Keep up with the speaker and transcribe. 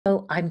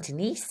I'm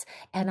Denise,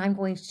 and I'm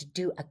going to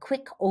do a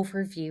quick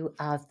overview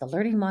of the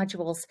learning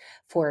modules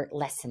for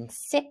Lesson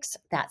 6.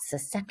 That's the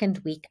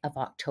second week of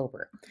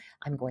October.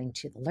 I'm going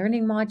to the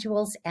learning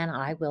modules, and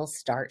I will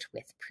start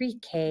with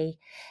PreK.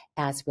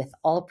 As with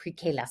all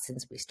PreK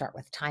lessons, we start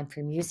with time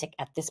for music.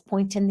 At this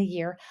point in the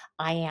year,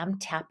 I am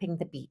tapping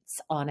the beats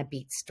on a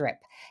beat strip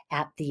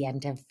at the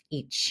end of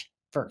each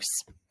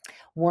verse.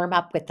 Warm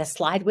up with the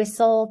slide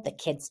whistle. The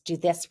kids do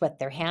this with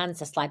their hands.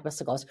 The slide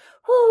whistle goes,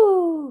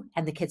 whoo,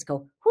 and the kids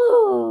go,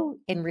 whoo,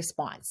 in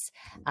response.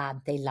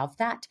 They love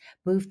that.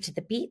 Move to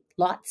the beat.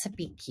 Lots of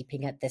beat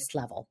keeping at this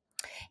level.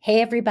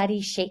 Hey,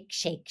 everybody, shake,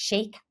 shake,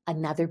 shake.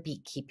 Another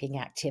beat keeping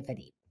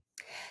activity.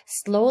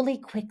 Slowly,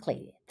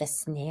 quickly, the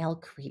snail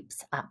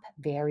creeps up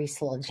very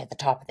slowly to the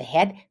top of the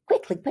head.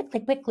 Quickly,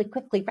 quickly, quickly,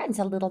 quickly runs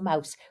a little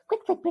mouse.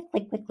 Quickly,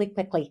 quickly, quickly,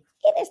 quickly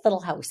in his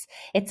little house.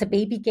 It's a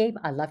baby game.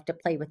 I love to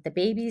play with the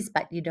babies,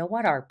 but you know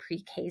what? Our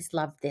PreKs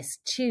love this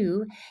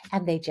too,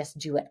 and they just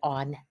do it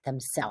on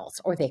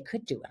themselves, or they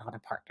could do it on a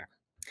partner.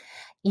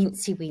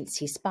 Eensy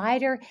weensy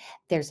spider.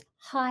 There's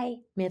high,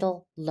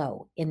 middle,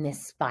 low in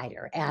this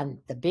spider. And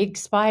the big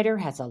spider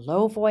has a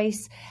low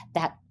voice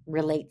that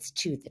relates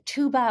to the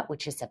tuba,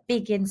 which is a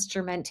big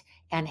instrument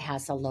and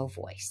has a low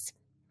voice.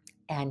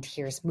 And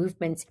here's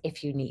movements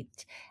if you need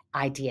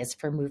ideas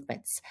for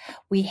movements.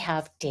 We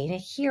have Dana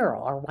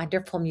Hero, our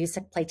wonderful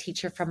music play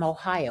teacher from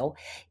Ohio,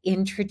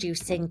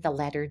 introducing the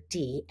letter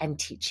D and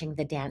teaching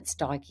the dance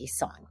doggy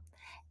song.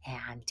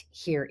 And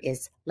here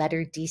is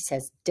letter D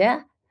says D.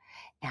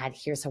 And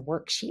here's a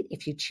worksheet.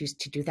 If you choose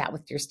to do that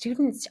with your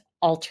students,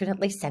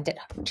 alternately send it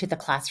to the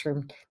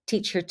classroom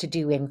teacher to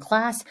do in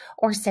class,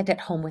 or send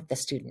it home with the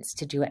students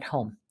to do at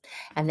home.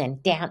 And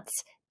then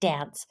dance,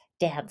 dance,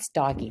 dance,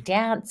 doggy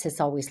dance is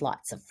always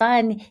lots of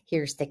fun.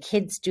 Here's the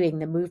kids doing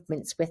the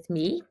movements with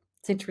me.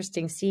 It's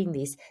interesting seeing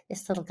these.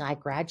 This little guy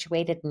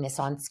graduated and is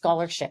on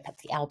scholarship at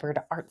the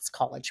Alberta Arts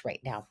College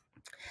right now.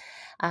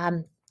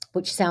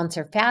 Which sounds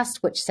are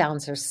fast, which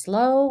sounds are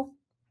slow.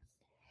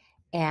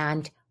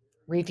 And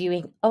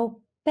reviewing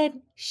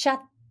open,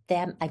 shut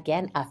them.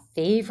 Again, a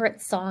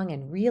favorite song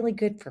and really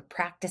good for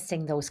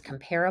practicing those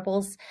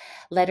comparables.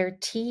 Letter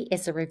T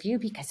is a review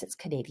because it's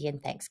Canadian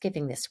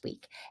Thanksgiving this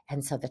week.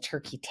 And so the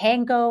Turkey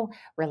Tango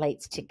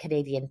relates to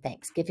Canadian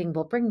Thanksgiving.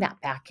 We'll bring that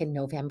back in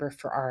November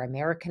for our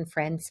American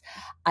friends.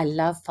 I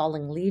love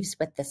Falling Leaves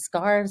with the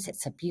Scarves.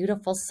 It's a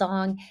beautiful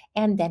song.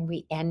 And then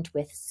we end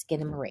with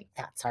Skinamarink.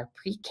 That's our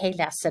PreK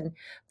lesson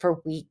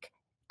for week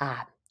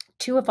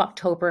 2 of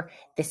October.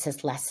 This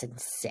is lesson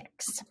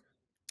 6.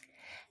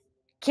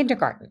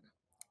 Kindergarten.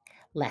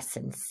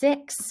 Lesson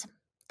 6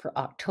 for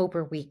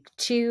October week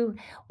 2.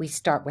 We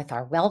start with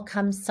our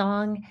welcome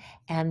song,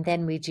 and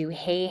then we do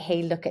Hey,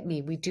 Hey, Look at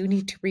Me. We do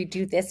need to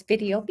redo this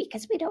video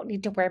because we don't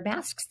need to wear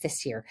masks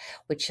this year,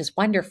 which is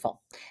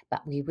wonderful,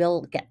 but we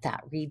will get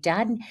that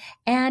redone.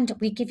 And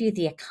we give you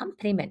the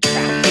accompaniment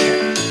track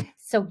here,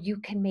 so you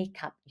can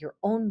make up your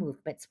own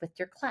movements with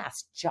your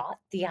class. Jot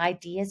the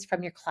ideas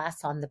from your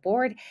class on the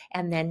board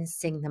and then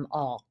sing them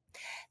all.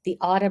 The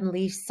Autumn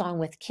Leaves song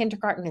with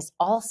kindergarten is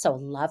also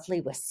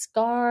lovely with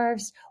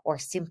scarves or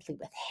simply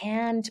with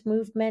hand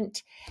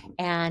movement,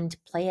 and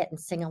play it and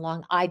sing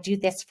along. I do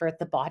this for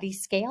the body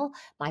scale.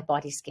 My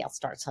body scale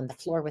starts on the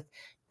floor with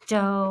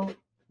do,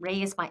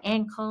 re is my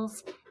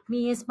ankles,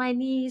 mi is my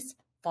knees,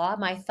 fa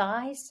my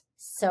thighs,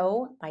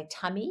 so my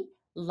tummy,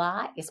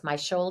 la is my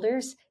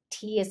shoulders,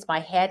 T is my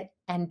head,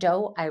 and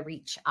do, I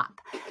reach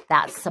up.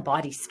 That's the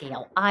body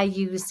scale I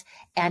use,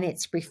 and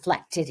it's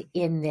reflected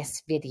in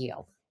this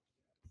video.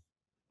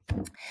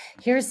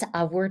 Here's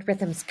a Word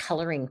Rhythms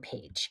coloring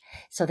page.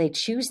 So they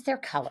choose their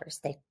colors.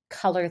 They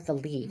color the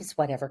leaves,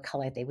 whatever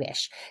color they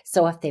wish.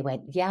 So if they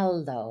went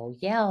yellow,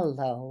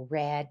 yellow,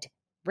 red,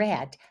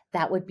 red,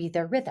 that would be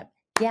their rhythm.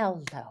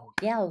 Yellow,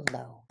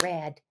 yellow,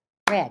 red,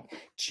 red.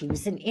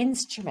 Choose an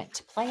instrument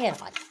to play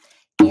it on.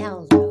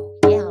 Yellow,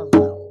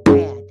 yellow,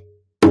 red,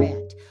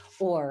 red.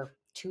 Or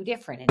 2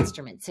 different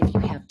instruments if you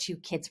have 2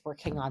 kids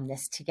working on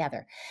this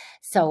together.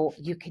 So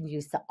you can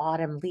use the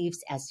Autumn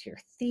Leaves as your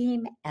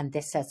theme and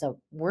this as a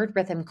word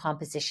rhythm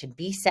composition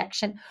B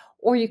section,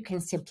 or you can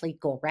simply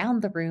go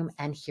around the room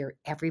and hear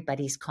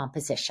everybody's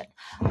composition.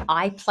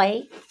 I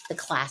play, the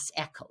class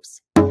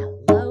echoes.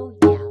 Yellow,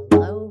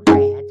 yellow,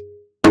 red,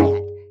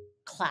 red.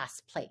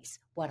 Class plays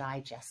what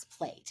I just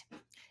played.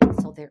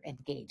 So they're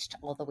engaged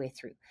all the way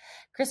through.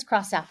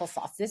 Crisscross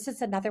applesauce. This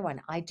is another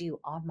one I do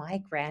on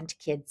my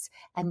grandkids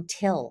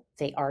until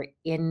they are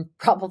in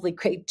probably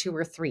grade 2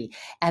 or 3,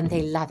 and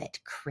they love it.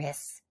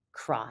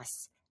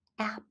 Crisscross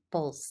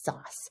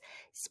applesauce.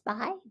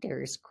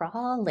 Spiders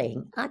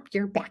crawling up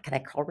your back, and I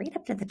crawl right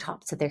up to the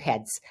tops of their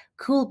heads.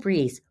 Cool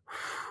breeze,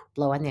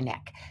 blow on their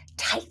neck.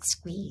 Tight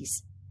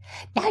squeeze.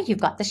 Now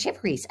you've got the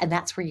shiveries, and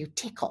that's where you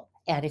tickle.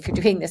 And if you're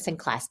doing this in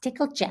class,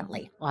 tickle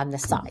gently on the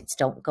sides.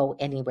 Don't go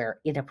anywhere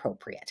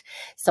inappropriate.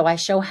 So I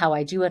show how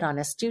I do it on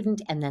a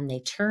student, and then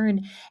they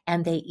turn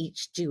and they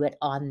each do it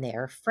on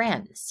their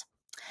friends.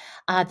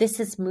 This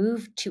is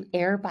Moved to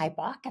Air by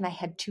Bach, and I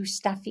had 2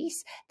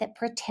 stuffies that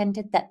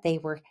pretended that they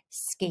were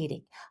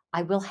skating.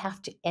 I will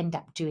have to end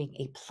up doing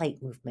a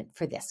plate movement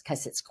for this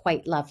because it's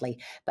quite lovely,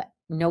 but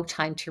no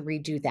time to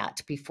redo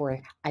that before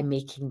I'm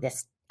making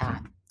this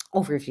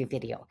overview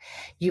video.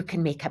 You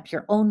can make up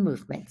your own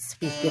movements.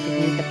 We've given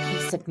you the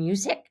piece of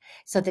music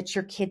so that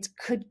your kids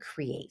could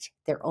create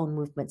their own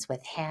movements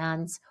with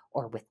hands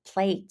or with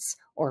plates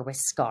or with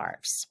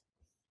scarves.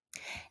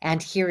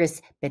 And here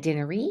is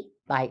Bedinnerie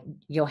by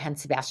Johann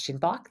Sebastian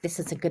Bach. This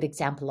is a good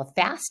example of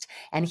fast.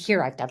 And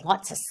here I've done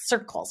lots of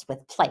circles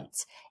with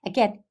plates.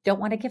 Again,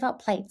 don't want to give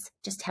out plates.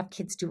 Just have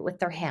kids do it with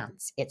their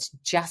hands. It's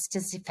just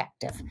as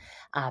effective.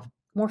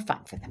 More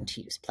fun for them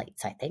to use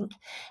plates, I think.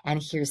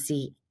 And here's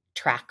the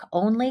track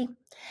only.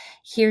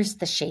 Here's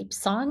the shape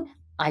song.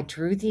 I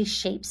drew these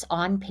shapes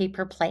on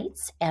paper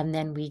plates and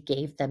then we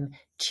gave them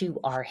to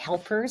our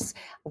helpers.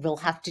 We'll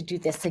have to do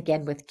this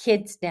again with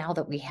kids now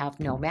that we have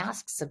no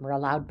masks and we're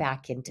allowed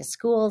back into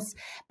schools,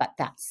 but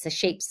that's the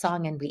shape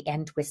song and we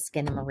end with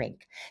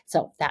Skinamarink.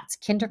 So that's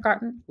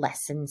kindergarten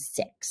lesson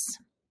 6.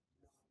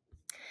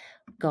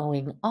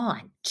 Going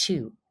on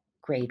to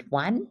grade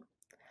 1,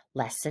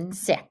 lesson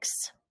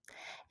 6.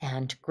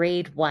 And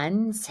grade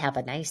 1s have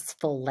a nice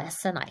full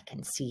lesson. I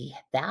can see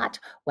that.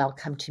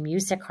 Welcome to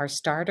Music, our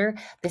starter.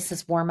 This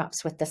is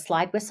warm-ups with the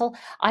slide whistle.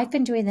 I've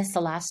been doing this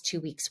the last 2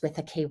 weeks with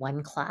a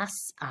K1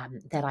 class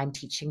that I'm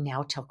teaching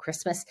now till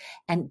Christmas,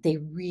 and they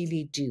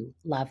really do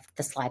love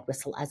the slide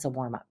whistle as a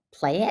warm-up.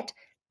 Play it,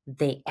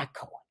 they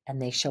echo,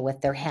 and they show with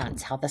their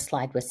hands how the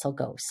slide whistle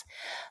goes.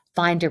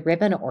 Find a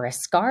ribbon or a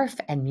scarf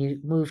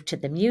and move to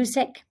the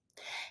music.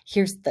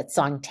 Here's the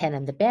song 10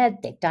 in the Bed.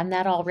 They've done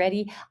that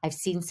already. I've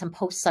seen some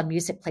posts on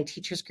Musicplay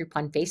Teachers Group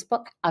on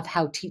Facebook of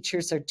how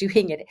teachers are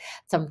doing it.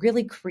 Some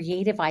really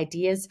creative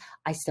ideas.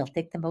 I still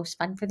think the most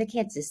fun for the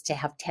kids is to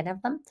have 10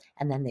 of them,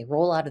 and then they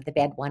roll out of the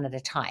bed one at a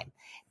time.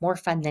 More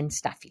fun than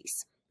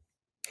stuffies.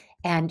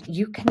 And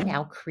you can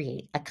now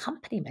create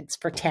accompaniments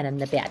for 10 in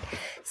the Bed.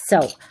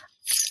 So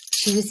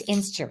choose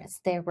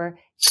instruments. There were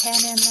 10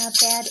 in the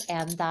bed,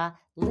 and the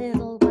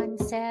little one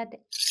said.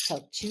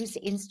 So choose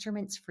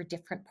instruments for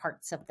different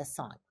parts of the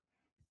song.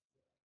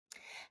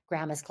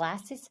 Grandma's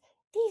glasses.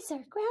 These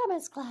are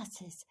Grandma's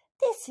glasses.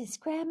 This is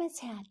Grandma's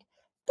hat.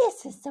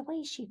 This is the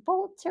way she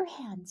folds her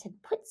hands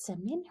and puts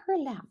them in her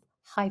lap.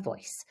 High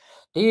voice.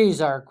 These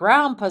are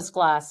Grandpa's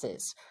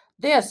glasses.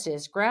 This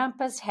is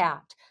Grandpa's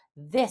hat.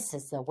 This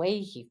is the way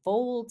he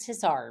folds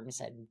his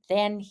arms and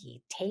then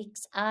he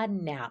takes a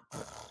nap.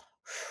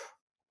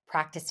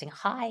 Practicing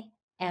high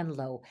and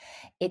low.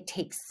 It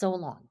takes so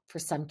long for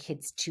some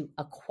kids to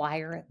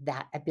acquire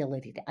that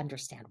ability to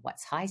understand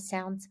what's high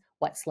sounds,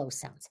 what's low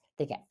sounds.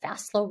 They get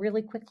fast, slow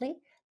really quickly.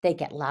 They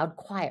get loud,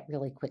 quiet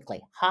really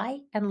quickly.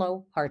 High and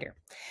low, harder.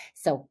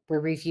 So we're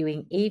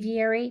reviewing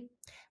aviary.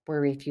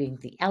 We're reviewing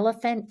the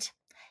elephant.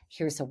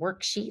 Here's a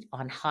worksheet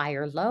on high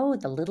or low.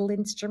 The little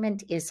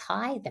instrument is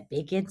high. The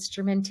big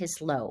instrument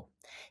is low.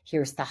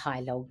 Here's the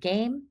high-low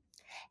game.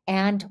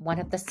 And one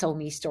of the So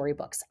Me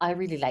storybooks. I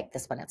really like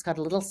this one. It's got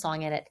a little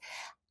song in it.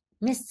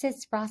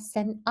 Mrs. Ross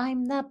and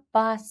I'm the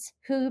boss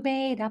who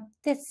made up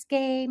this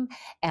game.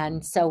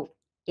 And so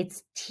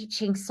it's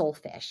teaching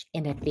Soulfish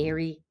in a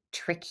very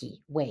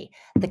tricky way.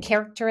 The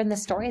character in the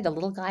story, the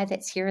little guy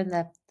that's here in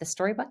the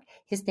storybook,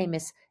 his name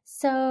is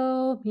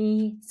So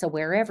Me. So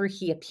wherever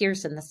he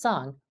appears in the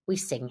song, we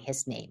sing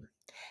his name.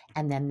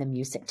 And then the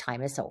music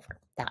time is over.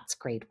 That's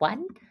grade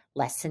 1,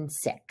 lesson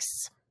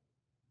 6.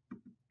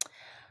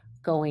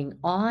 Going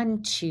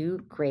on to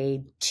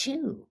grade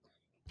 2.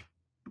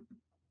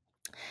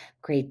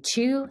 Grade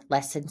 2,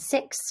 lesson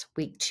 6,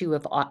 week 2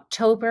 of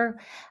October.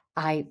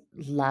 I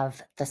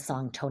love the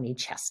song Tony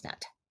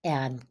Chestnut,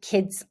 and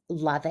kids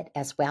love it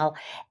as well.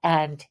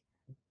 And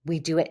we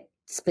do it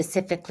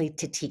specifically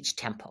to teach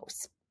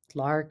tempos.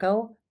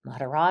 Largo,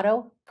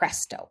 moderato,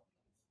 presto.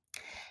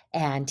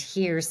 And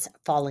here's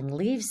Falling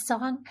Leaves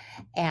song.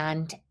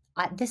 And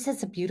this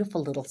is a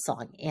beautiful little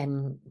song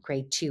in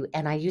grade 2,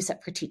 and I use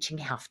it for teaching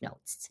half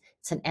notes.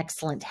 It's an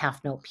excellent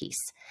half note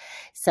piece.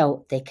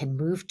 So they can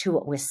move to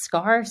it with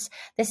scarves.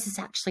 This is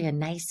actually a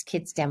nice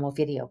kids demo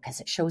video because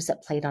it shows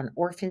it played on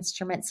Orff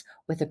instruments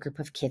with a group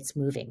of kids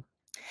moving.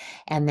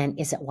 And then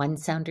is it 1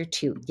 sound or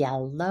 2?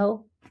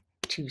 Yellow,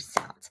 2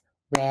 sounds.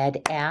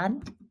 Red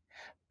and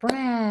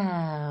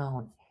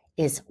brown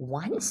is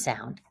 1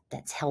 sound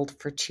that's held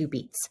for 2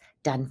 beats.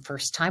 Done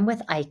first time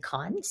with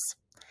icons.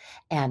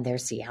 And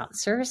there's the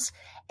answers.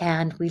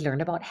 And we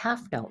learn about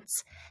half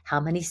notes. How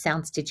many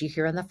sounds did you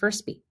hear on the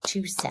first beat?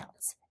 2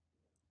 sounds.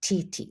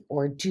 Titi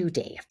or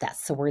do-day, if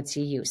that's the words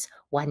you use.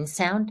 1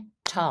 sound,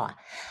 ta.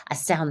 A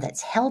sound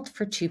that's held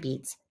for 2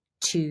 beats,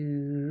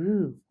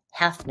 2,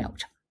 half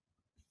note.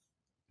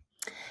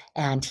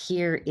 And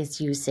here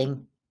is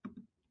using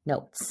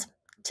notes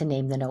to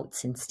name the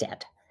notes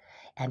instead.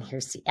 And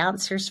here's the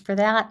answers for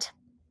that.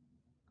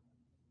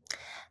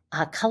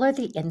 Color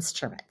the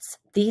instruments.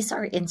 These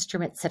are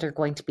instruments that are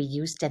going to be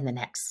used in the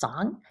next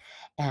song.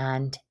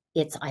 And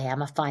I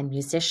am a fine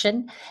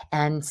musician,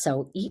 and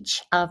so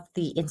each of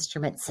the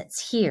instruments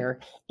that's here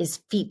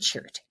is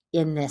featured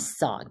in this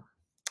song.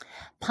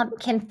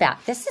 Pumpkin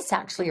Fat. This is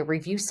actually a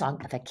review song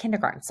of a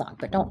kindergarten song,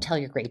 but don't tell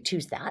your grade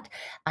twos that.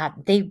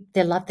 They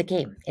love the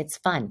game. It's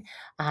fun.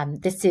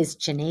 This is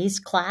Janae's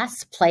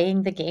class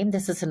playing the game.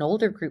 This is an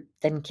older group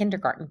than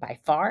kindergarten by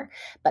far,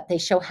 but they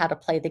show how to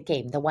play the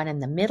game. The one in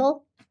the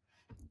middle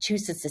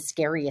chooses the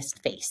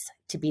scariest face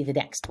to be the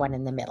next one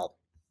in the middle.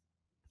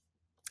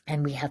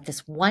 And we have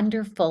this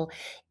wonderful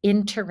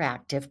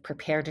interactive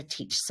prepare to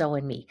teach So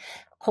and Me.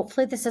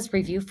 Hopefully this is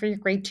review for your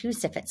grade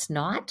twos. If it's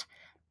not,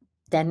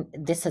 then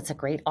this is a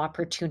great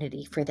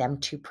opportunity for them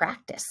to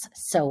practice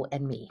So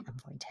and Me. I'm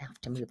going to have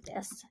to move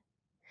this.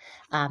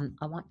 I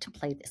want to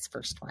play this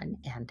first one,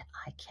 and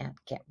I can't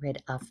get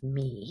rid of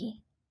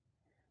me.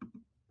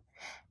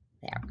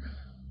 There.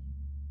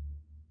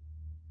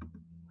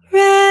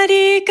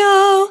 Ready,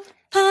 go!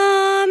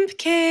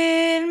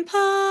 Pumpkin,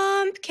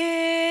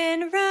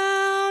 pumpkin,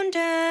 round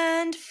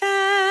and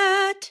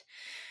fat,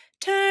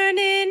 turn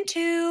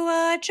into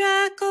a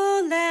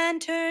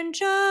jack-o'-lantern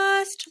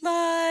just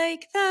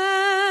like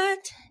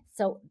that.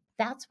 So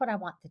that's what I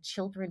want the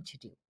children to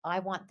do. I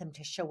want them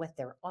to show with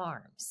their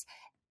arms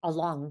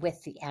along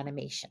with the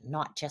animation,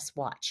 not just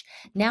watch.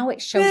 Now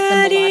it shows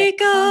them a lot of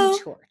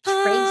contour.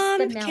 Trace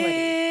the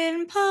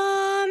melody.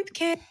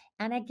 Pumpkin.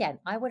 And again,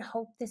 I would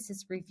hope this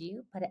is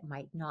review, but it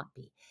might not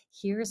be.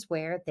 Here's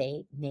where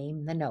they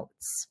name the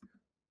notes.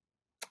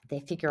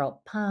 They figure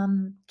out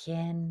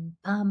pumpkin,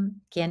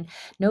 pumpkin.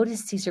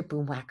 Notice these are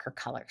boomwhacker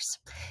colors,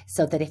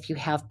 so that if you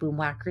have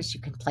boomwhackers,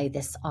 you can play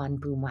this on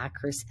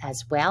boomwhackers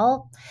as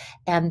well.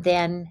 And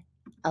then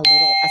a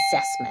little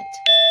assessment.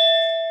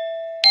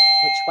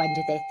 Which one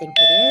do they think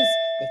it is?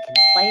 They can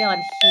play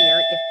on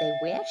here if they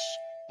wish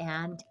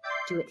and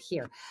do it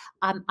here.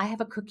 I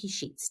have a cookie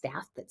sheet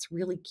staff that's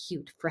really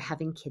cute for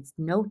having kids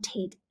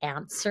notate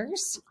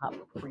answers. I'll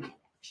bring it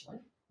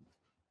actually.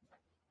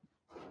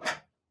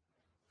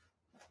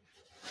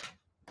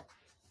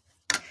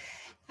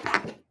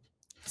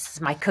 This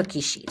is my cookie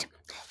sheet.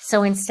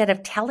 So instead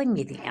of telling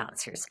me the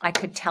answers, I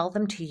could tell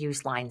them to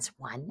use lines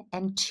 1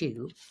 and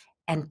 2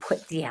 and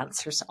put the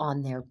answers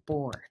on their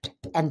board,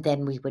 and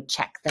then we would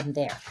check them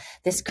there.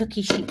 This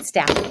cookie sheet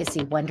staff is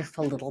a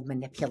wonderful little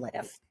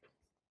manipulative.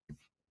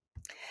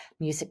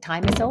 Music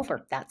time is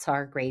over. That's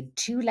our grade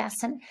 2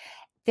 lesson.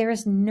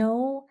 There's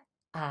no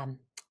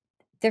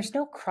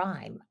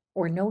crime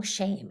or no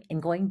shame in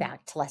going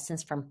back to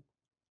lessons from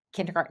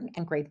kindergarten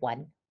and grade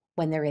 1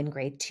 when they're in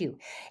grade 2.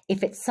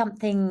 If it's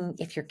something,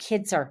 if your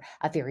kids are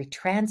a very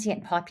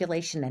transient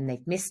population and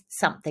they've missed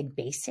something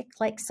basic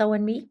like So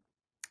and Me,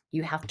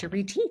 you have to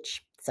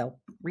reteach. So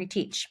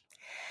reteach.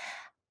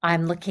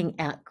 I'm looking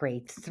at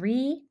grade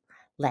 3,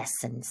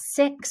 lesson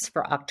 6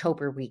 for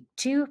October week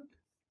 2.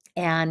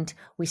 And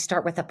we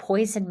start with a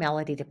poise and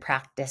melody to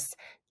practice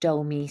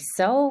do, mi,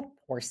 so,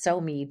 or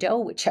so, mi, do,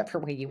 whichever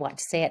way you want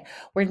to say it.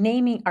 We're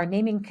naming our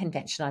naming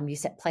convention on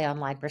Musicplay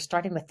Online. We're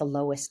starting with the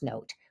lowest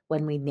note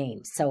when we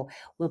name. So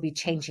we'll be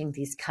changing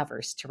these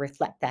covers to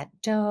reflect that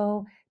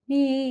do,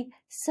 mi,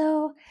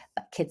 so.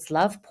 But kids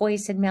love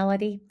poise and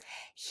melody.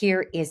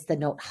 Here is the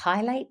note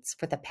highlights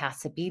for the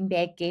Pass a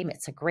Beanbag game.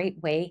 It's a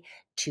great way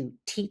to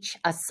teach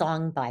a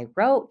song by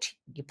rote.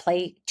 You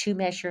play 2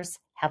 measures,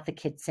 have the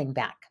kids sing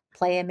back.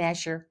 Play a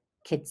measure,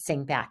 kids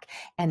sing back.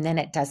 And then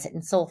it does it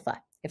in solfa.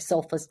 If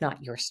solfa is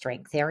not your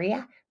strength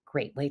area,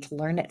 great way to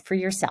learn it for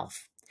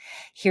yourself.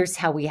 Here's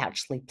how we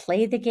actually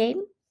play the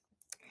game.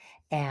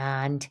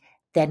 And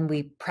then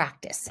we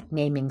practice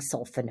naming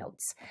solfa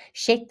notes.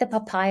 Shake the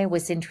Papaya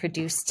was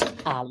introduced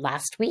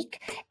last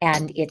week,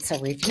 and it's a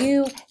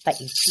review, but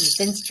you choose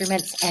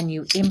instruments and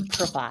you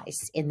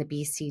improvise in the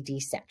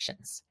BCD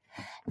sections.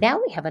 Now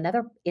we have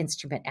another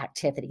instrument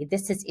activity.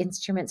 This is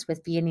instruments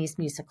with Viennese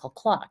musical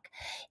clock.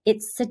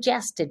 It's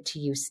suggested to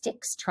use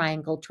sticks,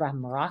 triangle,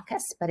 drum,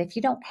 maracas, but if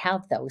you don't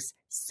have those,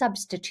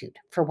 substitute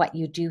for what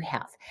you do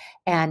have.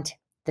 And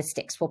the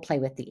sticks will play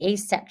with the A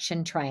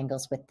section,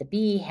 triangles with the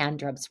B, hand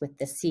drums with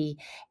the C,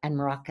 and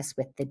maracas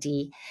with the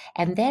D.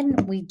 And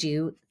then we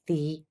do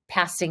the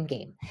passing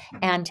game.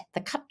 And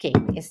the cup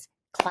game is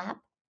clap,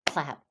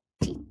 clap,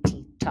 tee,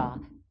 tee, ta,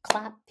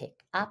 clap, pick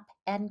up,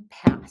 and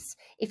pass.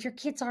 If your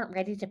kids aren't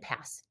ready to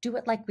pass, do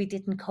it like we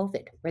did in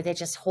COVID, where they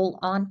just hold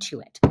on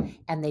to it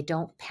and they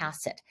don't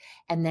pass it.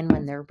 And then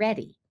when they're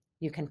ready,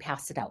 you can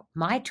pass it out.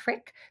 My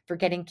trick for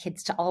getting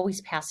kids to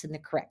always pass in the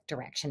correct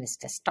direction is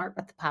to start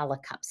with the pile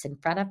of cups in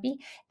front of me,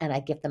 and I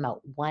give them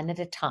out one at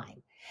a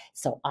time.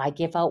 So I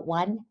give out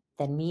one,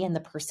 then me and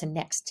the person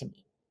next to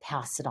me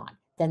pass it on.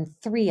 Then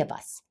 3 of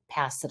us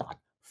pass it on.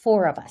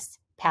 4 of us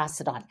pass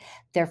it on.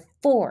 They're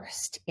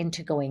forced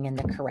into going in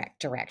the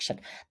correct direction.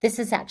 This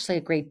is actually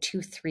a grade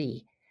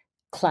 2-3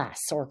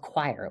 class or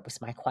choir. It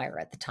was my choir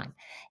at the time,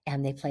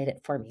 and they played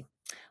it for me.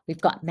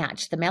 We've got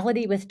match the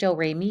melody with do,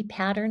 re, mi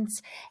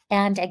patterns.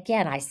 And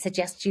again, I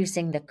suggest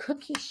using the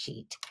cookie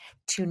sheet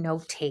to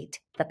notate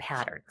the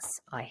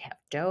patterns. I have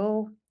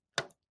do,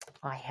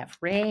 I have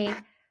re,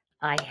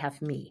 I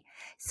have me.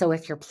 So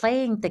if you're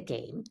playing the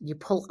game, you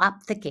pull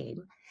up the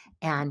game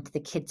and the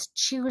kids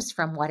choose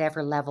from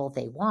whatever level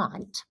they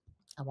want.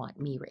 I want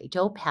mi, re,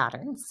 do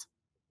patterns.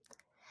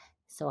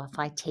 So if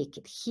I take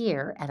it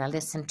here and I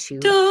listen to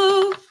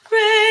do,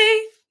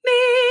 re,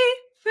 mi,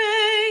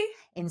 re.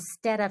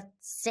 Instead of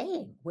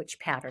saying which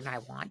pattern I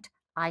want,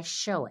 I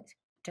show it.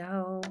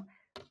 Do,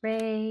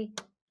 re,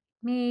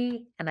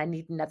 mi, and I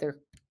need another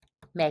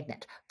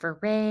magnet for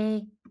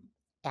re,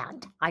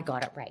 and I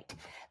got it right.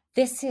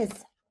 This is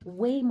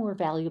way more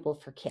valuable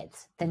for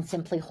kids than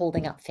simply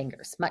holding up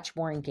fingers, much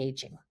more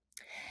engaging.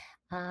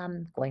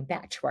 Going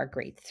back to our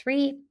grade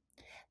 3,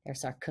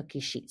 there's our cookie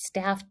sheet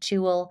staff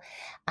tool.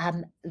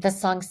 The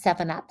song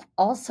 7 Up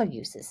also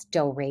uses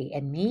do, re,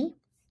 and mi.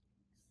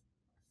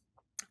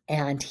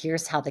 And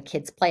here's how the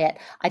kids play it.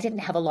 I didn't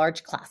have a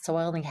large class, so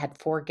I only had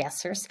 4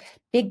 guessers.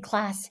 Big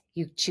class,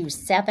 you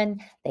choose 7.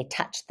 They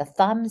touch the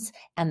thumbs,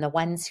 and the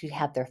ones who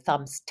have their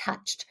thumbs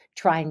touched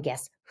try and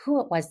guess who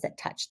it was that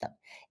touched them.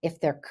 If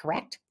they're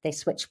correct, they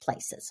switch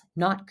places.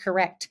 Not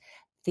correct,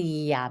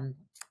 the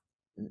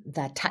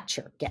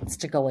toucher gets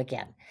to go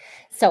again.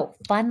 So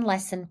fun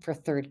lesson for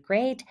 3rd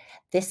grade.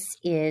 This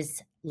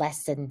is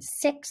lesson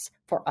 6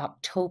 for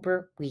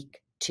October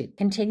week 2.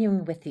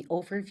 Continuing with the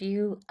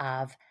overview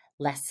of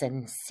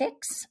lesson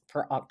 6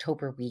 for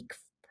October week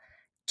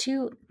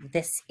 2,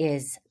 this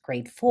is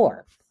grade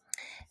 4.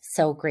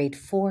 So grade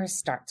 4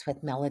 starts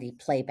with melody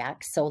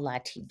playback, so la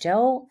ti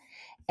do,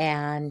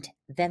 and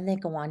then they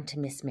go on to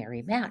Miss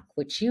Mary Mac,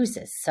 which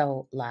uses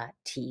so la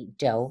ti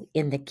do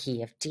in the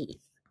key of D.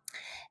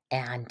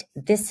 And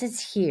this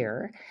is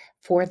here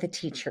for the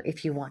teacher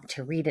if you want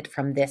to read it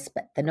from this,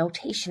 but the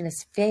notation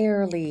is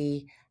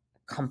fairly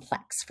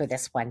complex for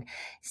this one.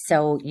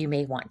 So you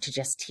may want to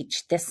just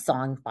teach this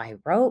song by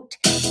rote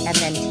and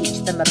then teach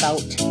them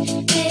about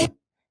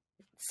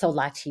so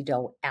la ti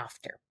do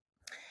after.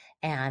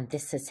 And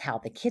this is how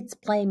the kids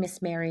play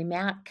Miss Mary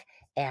Mac.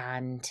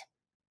 And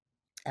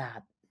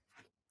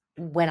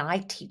when I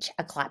teach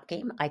a clap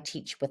game, I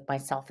teach with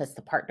myself as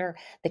the partner.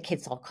 The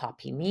kids all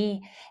copy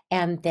me,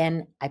 and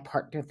then I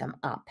partner them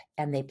up,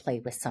 and they play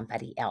with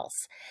somebody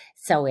else.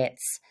 So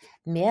it's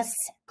Miss,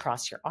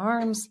 cross your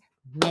arms,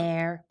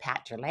 Mare,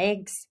 pat your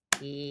legs,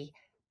 E,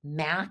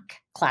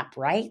 Mac, clap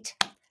right,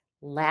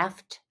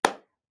 left,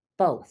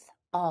 both,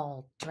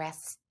 all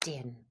dressed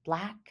in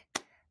black,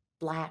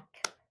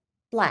 black,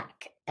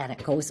 black, and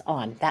it goes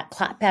on. That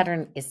clap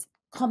pattern is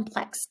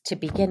complex to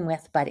begin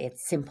with, but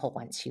it's simple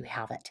once you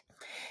have it.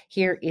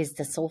 Here is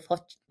the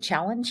soulful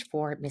challenge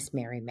for Miss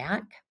Mary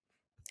Mac.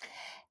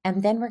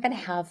 And then we're going to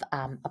have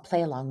a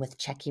play along with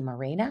Checky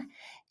Morena.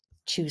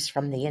 Choose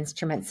from the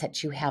instruments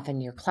that you have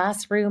in your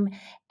classroom,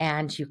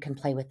 and you can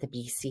play with the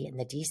B, C, and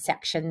the D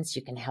sections.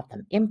 You can have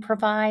them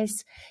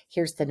improvise.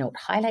 Here's the note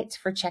highlights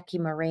for Checky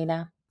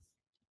Morena.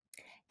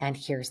 And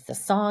here's the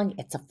song.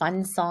 It's a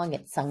fun song.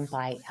 It's sung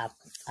by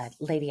a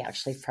lady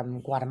actually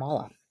from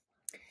Guatemala.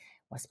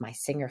 Was my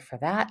singer for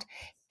that.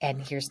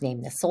 And here's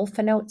name the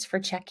solfa notes for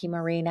Checky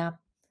Morena.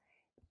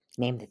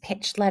 Name the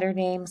pitch letter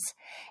names.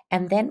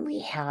 And then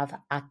we have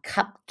a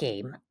cup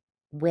game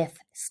with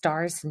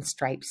Stars and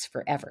Stripes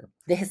Forever.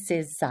 This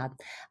is a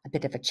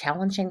bit of a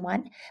challenging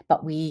one,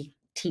 but we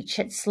teach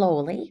it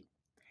slowly,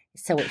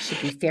 so it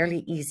should be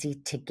fairly easy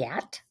to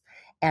get.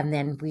 And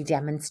then we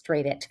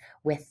demonstrate it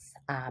with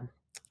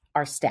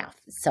our staff.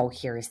 So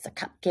here is the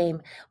cup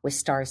game with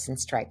Stars and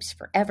Stripes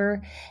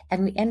Forever.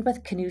 And we end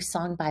with Canoe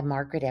Song by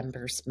Margaret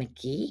Embers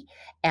McGee.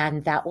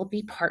 And that will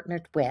be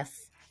partnered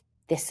with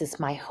This Is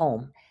My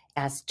Home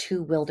as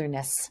 2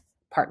 wilderness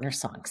partner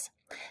songs.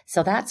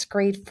 So that's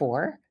grade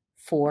 4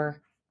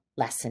 for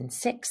lesson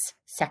 6,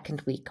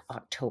 2nd week,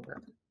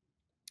 October.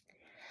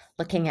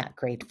 Looking at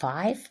grade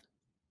 5,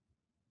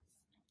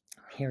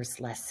 here's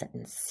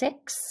lesson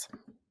 6.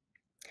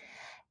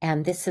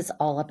 And this is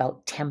all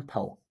about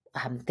tempo.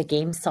 The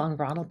game song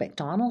Ronald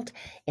McDonald.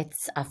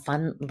 It's a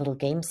fun little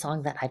game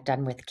song that I've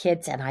done with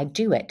kids, and I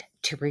do it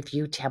to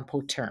review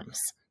tempo terms.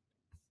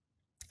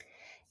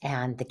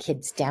 And the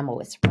kids' demo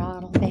is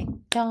Ronald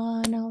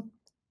McDonald,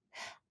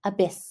 a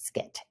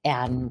biscuit.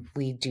 And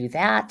we do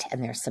that,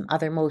 and there's some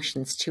other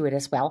motions to it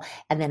as well.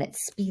 And then it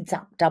speeds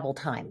up double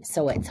time.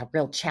 So it's a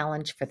real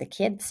challenge for the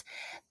kids.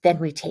 Then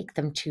we take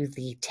them to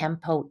the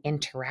Tempo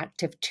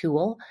Interactive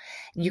tool.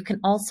 You can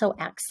also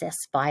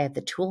access via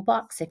the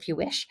toolbox if you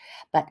wish,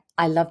 but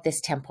I love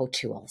this Tempo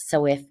tool.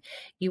 So if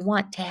you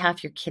want to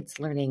have your kids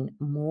learning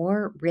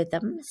more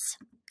rhythms,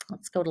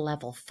 let's go to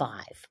level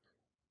 5.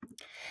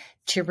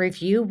 To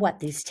review what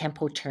these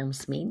tempo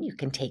terms mean, you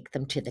can take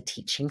them to the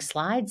teaching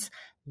slides.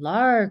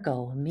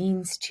 Largo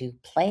means to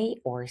play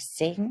or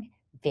sing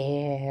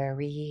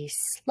very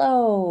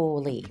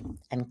slowly,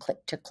 and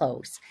click to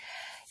close.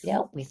 You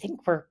know, we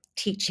think we're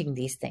teaching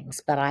these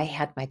things, but I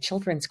had my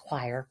children's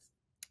choir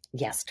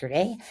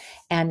yesterday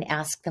and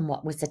asked them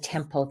what was a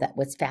tempo that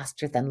was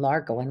faster than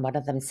largo, and one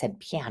of them said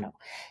piano.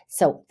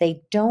 So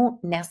they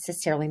don't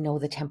necessarily know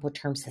the tempo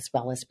terms as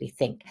well as we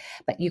think,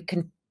 but you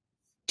can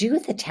do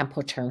the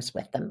tempo terms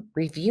with them,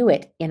 review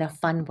it in a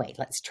fun way.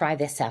 Let's try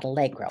this at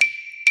Allegro.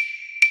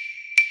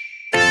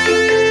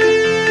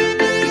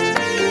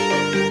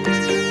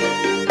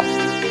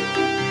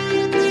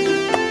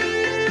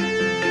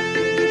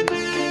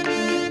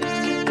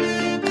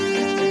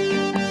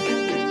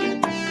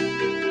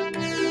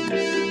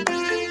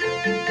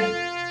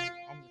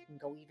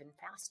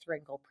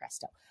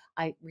 presto.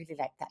 I really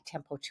like that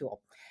tempo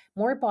tool.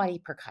 More body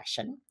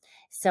percussion.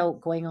 So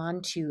going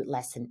on to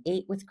lesson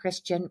 8 with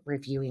Christian,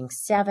 reviewing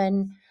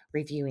 7,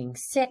 reviewing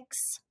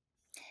 6,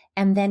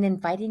 and then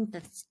inviting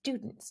the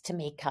students to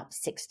make up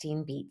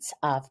 16 beats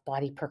of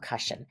body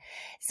percussion.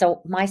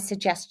 So my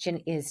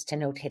suggestion is to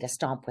notate a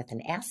stomp with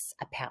an S,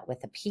 a pat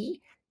with a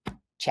P,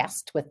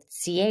 chest with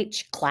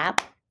CH,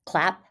 clap,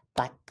 clap,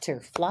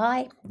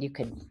 butterfly. You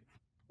could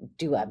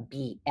do a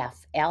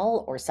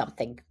BFL or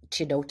something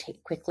to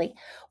notate quickly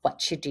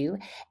what you do.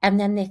 And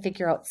then they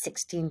figure out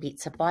 16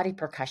 beats of body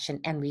percussion,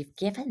 and we've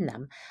given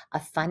them a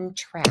fun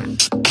track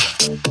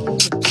to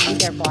do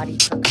their body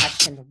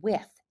percussion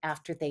with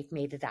after they've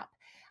made it up.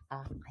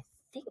 I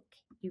think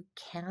you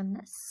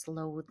can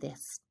slow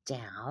this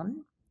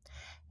down,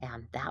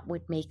 and that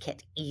would make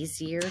it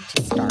easier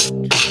to start.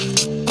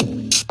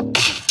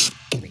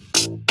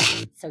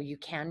 So you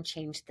can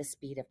change the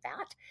speed of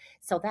that.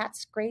 So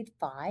that's grade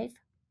 5,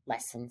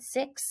 lesson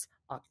 6,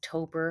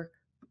 October,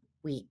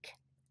 week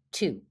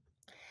 2.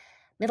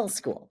 Middle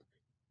school.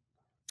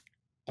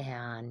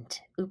 And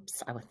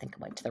oops, I would think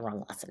I went to the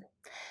wrong lesson.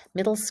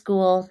 Middle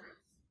school,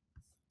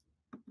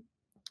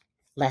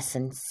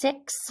 lesson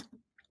 6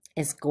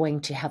 is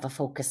going to have a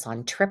focus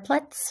on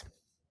triplets.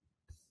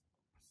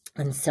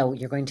 And so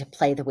you're going to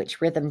play the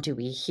which rhythm do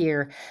we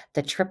hear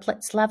the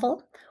triplets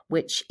level,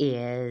 which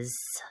is,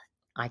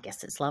 I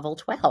guess it's level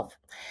 12.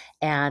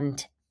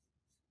 And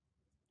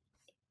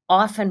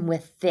often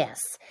with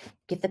this,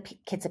 give the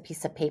kids a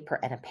piece of paper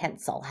and a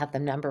pencil, have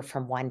them number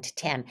from 1 to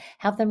 10,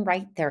 have them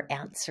write their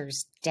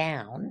answers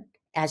down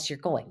as you're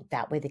going.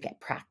 That way they get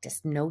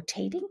practice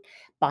notating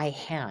by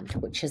hand,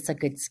 which is a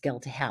good skill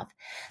to have.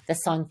 The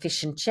song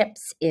Fish and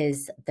Chips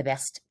is the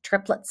best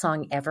triplet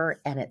song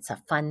ever, and it's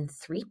a fun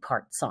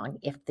 3-part song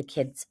if the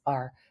kids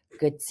are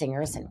good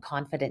singers and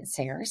confident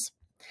singers.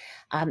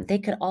 They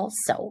could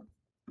also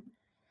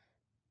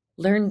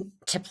learn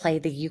to play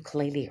the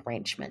ukulele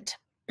arrangement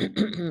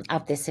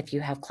of this if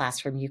you have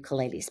classroom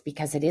ukuleles,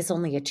 because it is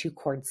only a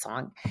 2-chord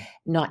song,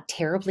 not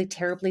terribly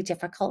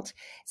difficult.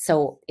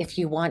 So if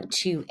you want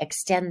to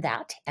extend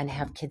that and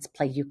have kids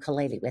play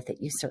ukulele with it,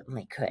 you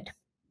certainly could.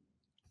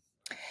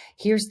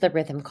 Here's the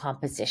rhythm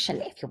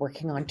composition. If you're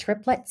working on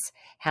triplets,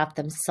 have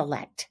them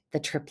select the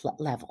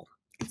triplet level.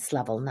 It's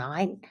level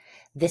 9.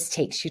 This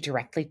takes you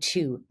directly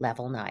to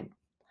level 9.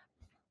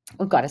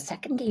 We've got a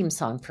second game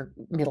song for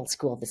middle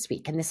school this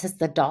week, and this is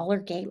the dollar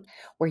game,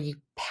 where you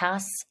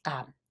pass,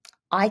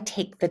 I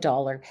take the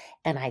dollar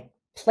and I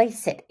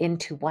place it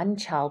into one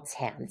child's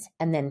hands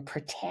and then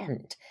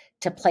pretend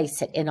to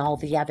place it in all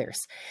the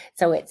others.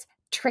 So it's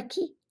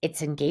tricky,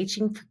 it's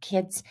engaging for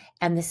kids,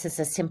 and this is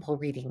a simple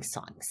reading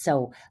song.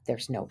 So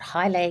there's note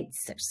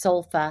highlights, there's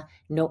solfa,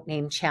 note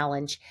name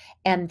challenge,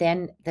 and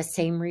then the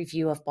same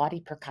review of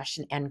body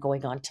percussion and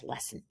going on to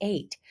lesson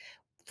 8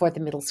 for the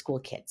middle school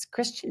kids.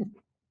 Christian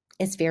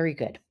is very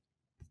good.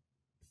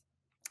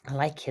 I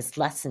like his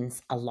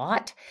lessons a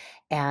lot,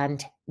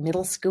 and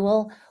middle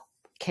school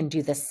can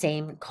do the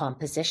same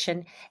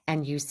composition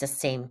and use the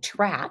same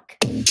track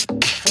to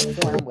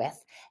perform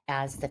with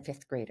as the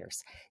 5th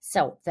graders.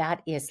 So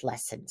that is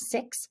lesson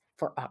 6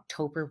 for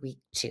October week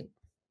 2.